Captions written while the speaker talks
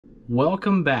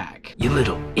welcome back. You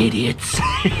little idiots.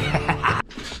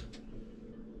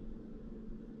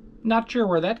 Not sure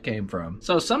where that came from.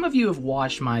 So some of you have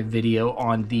watched my video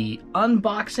on the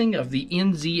unboxing of the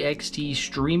NZXT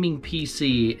Streaming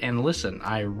PC, and listen,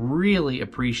 I really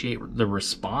appreciate the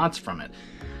response from it.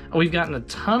 We've gotten a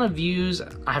ton of views.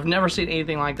 I've never seen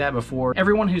anything like that before.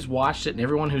 Everyone who's watched it and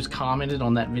everyone who's commented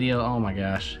on that video, oh my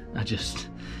gosh,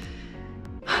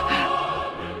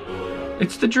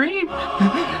 it's the dream.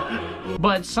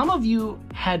 But some of you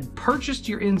had purchased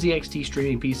your NZXT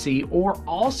Streaming PC or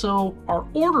also are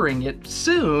ordering it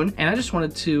soon, and I just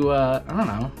wanted to, I don't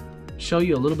know, show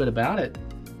you a little bit about it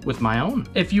with my own.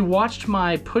 If you watched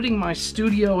my putting my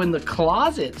studio in the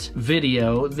closet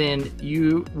video, then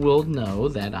you will know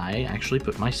that I actually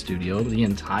put my studio, the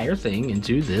entire thing,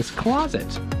 into this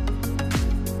closet.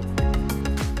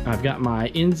 I've got my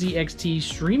NZXT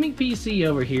Streaming PC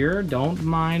over here. Don't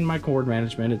mind my cord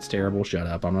management, it's terrible. Shut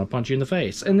up, I'm gonna punch you in the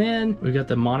face. And then we've got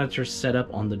the monitor set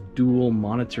up on the dual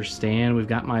monitor stand. We've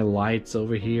got my lights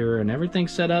over here and everything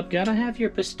set up. Gotta have your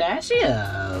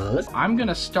pistachios. I'm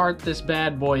gonna start this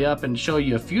bad boy up and show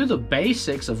you a few of the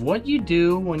basics of what you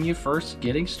do when you're first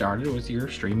getting started with your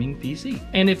streaming PC.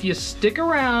 And if you stick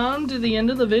around to the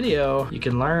end of the video, you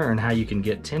can learn how you can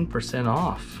get 10%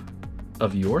 off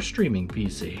of your streaming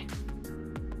PC.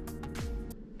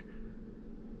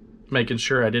 Making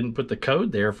sure I didn't put the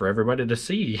code there for everybody to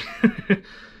see.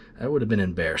 That would have been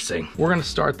embarrassing. We're gonna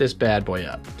start this bad boy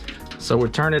up. So we'll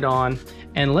turn it on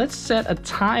and let's set a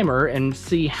timer and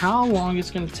see how long it's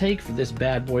gonna take for this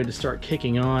bad boy to start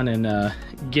kicking on and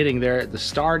getting there at the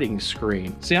starting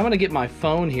screen. See, I'm gonna get my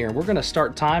phone here. We're gonna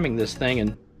start timing this thing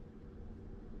and,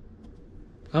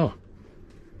 oh,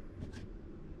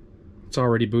 it's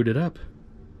already booted up.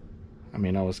 I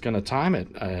mean, I was gonna time it.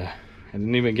 I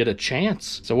didn't even get a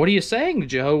chance. So what are you saying,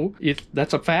 Joe? If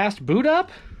that's a fast boot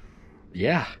up?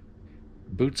 Yeah,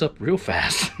 boots up real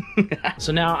fast.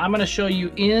 So now I'm gonna show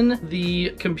you in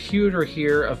the computer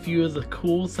here a few of the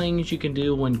cool things you can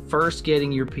do when first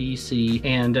getting your PC,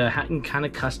 and how you can kind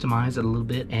of customize it a little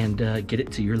bit and get it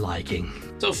to your liking.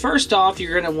 So first off,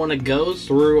 you're gonna wanna go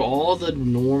through all the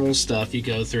normal stuff you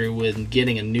go through with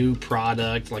getting a new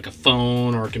product like a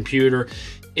phone or a computer.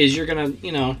 Is you're gonna,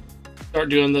 you know, start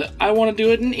doing the, I want to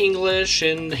do it in English,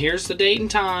 and here's the date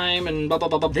and time, and blah, blah,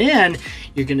 blah, blah. Then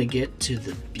you're going to get to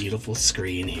the beautiful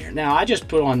screen here. Now, I just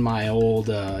put on my old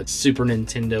Super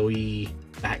Nintendo-y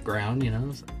background, you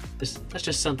know. That's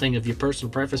just something of your personal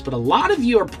preference, but a lot of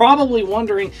you are probably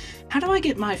wondering, how do I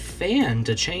get my fan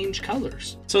to change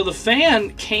colors? So the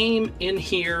fan came in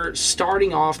here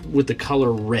starting off with the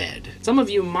color red. Some of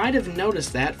you might have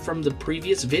noticed that from the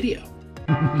previous video.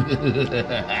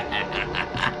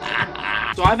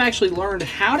 So I've actually learned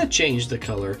how to change the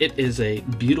color. It is a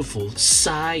beautiful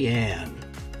cyan.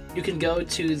 You can go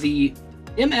to the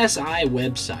MSI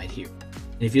website here.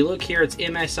 And if you look here, it's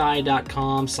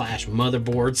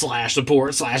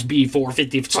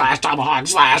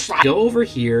msi.com/motherboard/support/B450/tomahawk/. Go over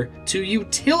here to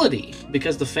utility,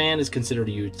 because the fan is considered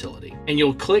a utility. And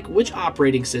you'll click which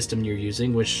operating system you're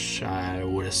using, which I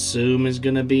would assume is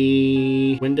gonna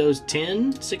be Windows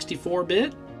 10,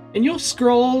 64-bit. And you'll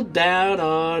scroll down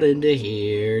on into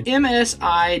here,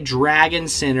 MSI Dragon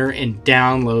Center, and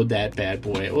download that bad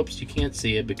boy. Whoops, you can't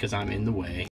see it because I'm in the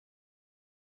way.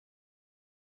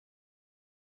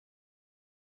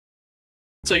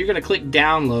 So you're gonna click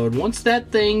download. Once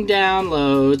that thing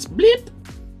downloads, bleep,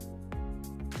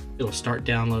 it'll start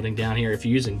downloading down here. If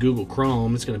you're using Google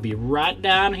Chrome, it's gonna be right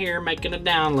down here making a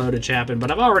downloadage happen,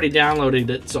 but I've already downloaded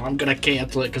it, so I'm gonna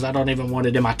cancel it because I don't even want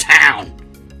it in my town.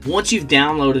 Once you've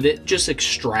downloaded it, just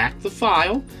extract the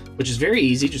file, which is very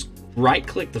easy. Just right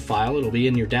click the file, it'll be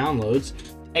in your downloads.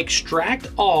 Extract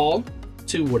all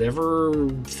to whatever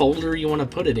folder you want to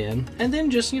put it in, and then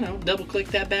just, you know, double click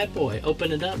that bad boy,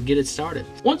 open it up, get it started.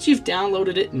 Once you've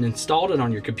downloaded it and installed it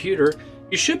on your computer,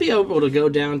 you should be able to go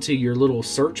down to your little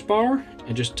search bar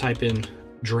and just type in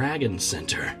Dragon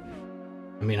Center.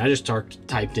 I mean, I just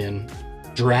typed in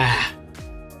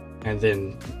and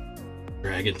then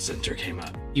Dragon Center came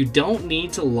up. You don't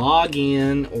need to log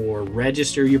in or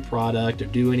register your product or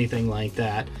do anything like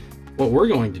that. What we're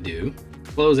going to do,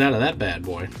 close out of that bad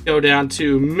boy, go down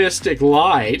to Mystic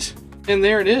Light, and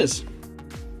there it is.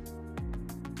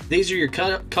 These are your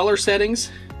color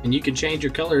settings, and you can change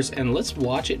your colors, and let's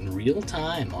watch it in real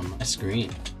time on my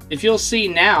screen. If you'll see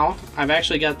now, I've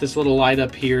actually got this little light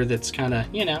up here that's kind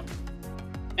of, you know,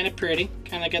 kind of pretty.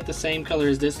 Kind of got the same color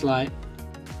as this light.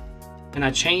 And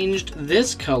I changed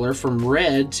this color from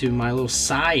red to my little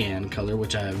cyan color,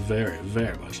 which I very,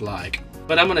 very much like.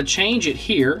 But I'm going to change it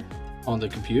here on the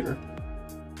computer.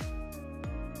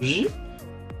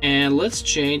 And let's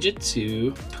change it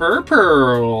to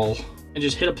purple. And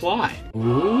just hit apply.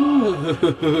 Ooh.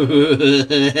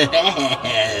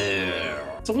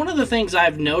 So one of the things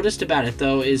I've noticed about it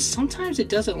though is sometimes it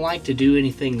doesn't like to do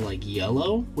anything like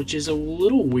yellow, which is a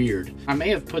little weird. I may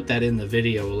have put that in the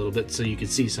video a little bit so you can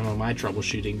see some of my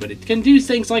troubleshooting, but it can do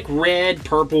things like red,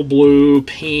 purple, blue,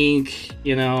 pink,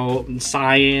 you know,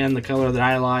 cyan, the color that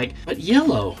I like. But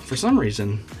yellow, for some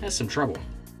reason, has some trouble.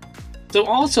 So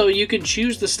also you can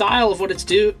choose the style of what it's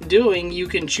doing. You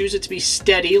can choose it to be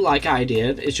steady like I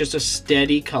did. It's just a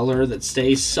steady color that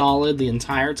stays solid the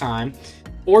entire time.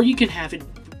 Or you can have it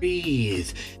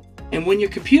breathe. And when your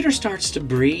computer starts to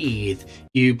breathe,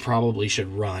 you probably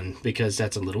should run because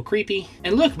that's a little creepy.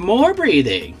 And look, more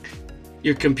breathing.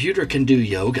 Your computer can do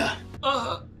yoga.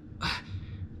 I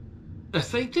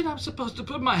think that I'm supposed to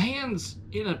put my hands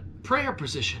in a prayer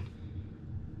position.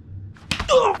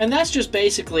 And that's just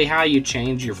basically how you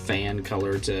change your fan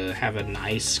color to have a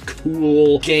nice,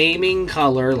 cool gaming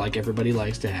color like everybody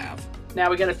likes to have. Now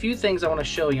we got a few things I want to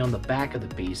show you on the back of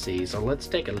the PC, so let's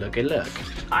take a look.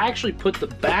 I actually put the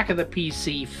back of the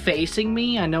PC facing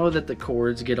me. I know that the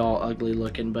cords get all ugly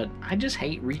looking, but I just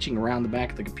hate reaching around the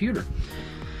back of the computer.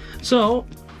 So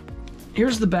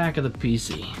here's the back of the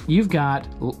PC. You've got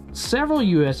several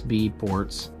USB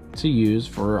ports to use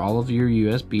for all of your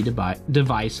USB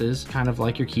devices, kind of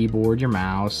like your keyboard, your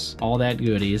mouse, all that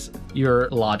goodies, your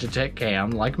Logitech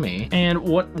cam like me. And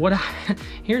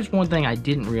here's one thing I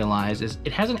didn't realize is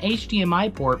it has an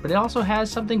HDMI port, but it also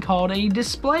has something called a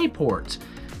display port.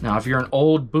 Now if you're an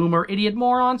old boomer idiot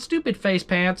moron stupid face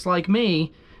pants like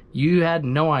me, you had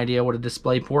no idea what a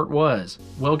display port was.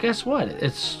 Well, guess what?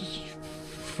 It's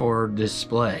for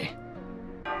display.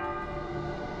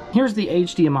 Here's the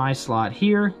HDMI slot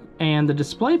here, and the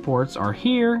display ports are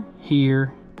here,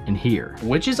 here, and here.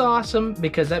 Which is awesome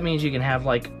because that means you can have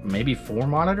like maybe 4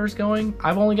 monitors going.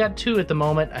 I've only got 2 at the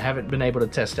moment. I haven't been able to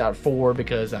test out 4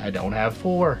 because I don't have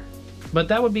 4. But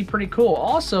that would be pretty cool.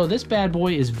 Also, this bad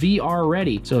boy is VR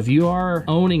ready. So if you are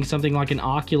owning something like an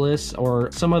Oculus or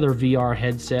some other VR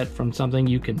headset from something,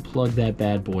 you can plug that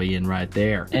bad boy in right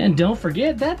there. And don't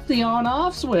forget, that's the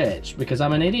on-off switch because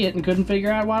I'm an idiot and couldn't figure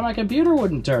out why my computer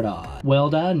wouldn't turn on. Well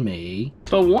done, me.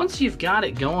 But once you've got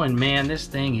it going, man, this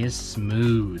thing is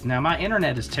smooth. Now, my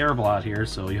internet is terrible out here,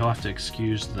 so you'll have to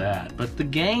excuse that. But the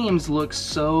games look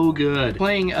so good.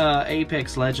 Playing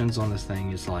Apex Legends on this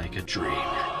thing is like a dream.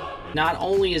 Not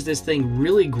only is this thing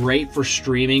really great for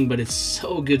streaming, but it's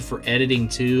so good for editing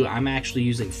too. I'm actually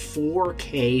using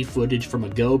 4K footage from a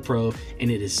GoPro,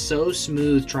 and it is so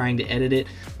smooth trying to edit it.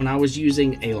 When I was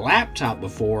using a laptop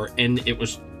before, and it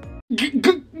was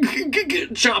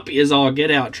choppy as all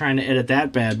get out trying to edit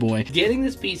that bad boy. Getting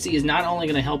this PC is not only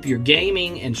going to help your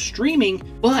gaming and streaming,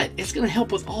 but it's going to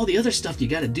help with all the other stuff you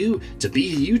got to do to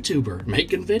be a YouTuber,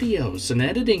 making videos and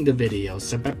editing the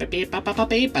videos.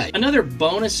 Another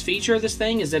bonus feature of this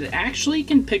thing is that it actually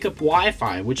can pick up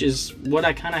Wi-Fi, which is what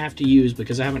I kind of have to use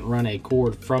because I haven't run a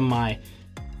cord from my,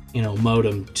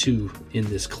 modem to in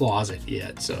this closet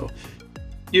yet. So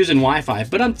using Wi-Fi,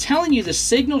 but I'm telling you, the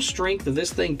signal strength of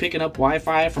this thing picking up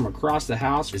Wi-Fi from across the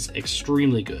house is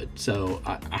extremely good. So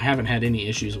I haven't had any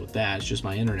issues with that. It's just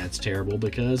my internet's terrible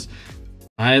because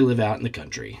I live out in the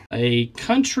country. A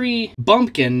country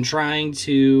bumpkin trying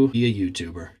to be a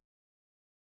YouTuber.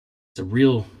 It's a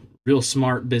real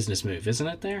smart business move, isn't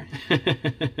it there?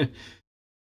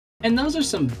 And those are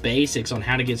some basics on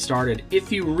how to get started.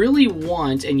 If you really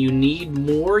want and you need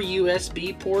more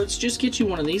USB ports, just get you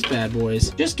one of these bad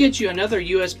boys. Just get you another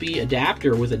USB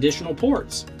adapter with additional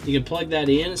ports. You can plug that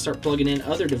in and start plugging in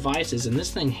other devices, and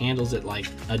this thing handles it like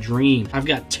a dream. I've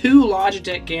got 2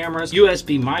 Logitech cameras,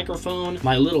 USB microphone,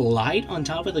 my little light on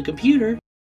top of the computer.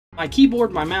 My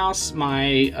keyboard, my mouse,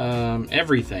 my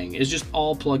everything is just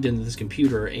all plugged into this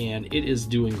computer, and it is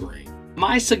doing great.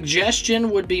 My suggestion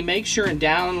would be make sure and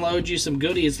download you some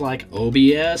goodies like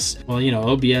OBS. Well,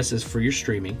 OBS is for your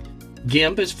streaming.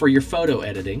 GIMP is for your photo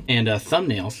editing and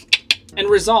thumbnails. And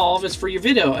Resolve is for your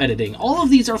video editing. All of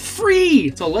these are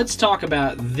free! So let's talk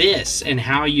about this and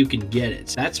how you can get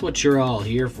it. That's what you're all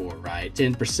here for, right?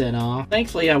 10% off.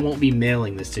 Thankfully, I won't be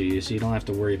mailing this to you, so you don't have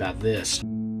to worry about this.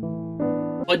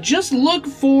 But just look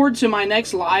forward to my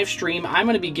next live stream. I'm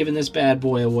going to be giving this bad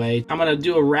boy away. I'm going to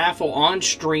do a raffle on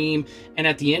stream, and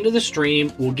at the end of the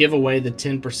stream, we'll give away the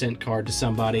 10% card to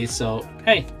somebody. So,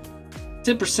 hey,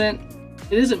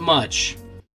 10%, it isn't much,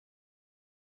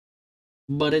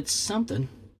 but it's something.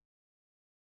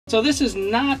 So this is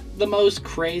not the most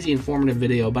crazy informative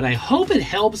video, but I hope it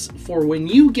helps for when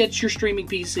you get your streaming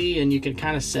PC and you can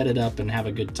kind of set it up and have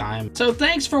a good time. So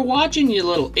thanks for watching, you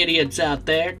little idiots out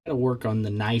there. Gotta work on the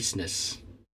niceness.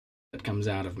 that comes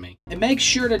out of me. And make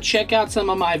sure to check out some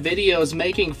of my videos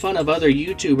making fun of other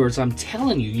YouTubers. I'm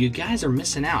telling you, you guys are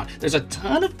missing out. There's a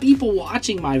ton of people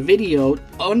watching my video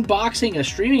unboxing a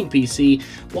streaming PC.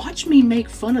 Watch me make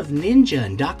fun of Ninja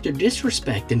and Dr.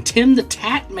 Disrespect and Tim the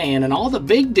Tat Man and all the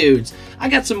big dudes. I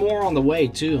got some more on the way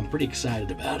too. I'm pretty excited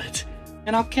about it.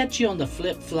 And I'll catch you on the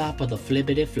flip-flop of the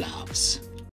flippity flops.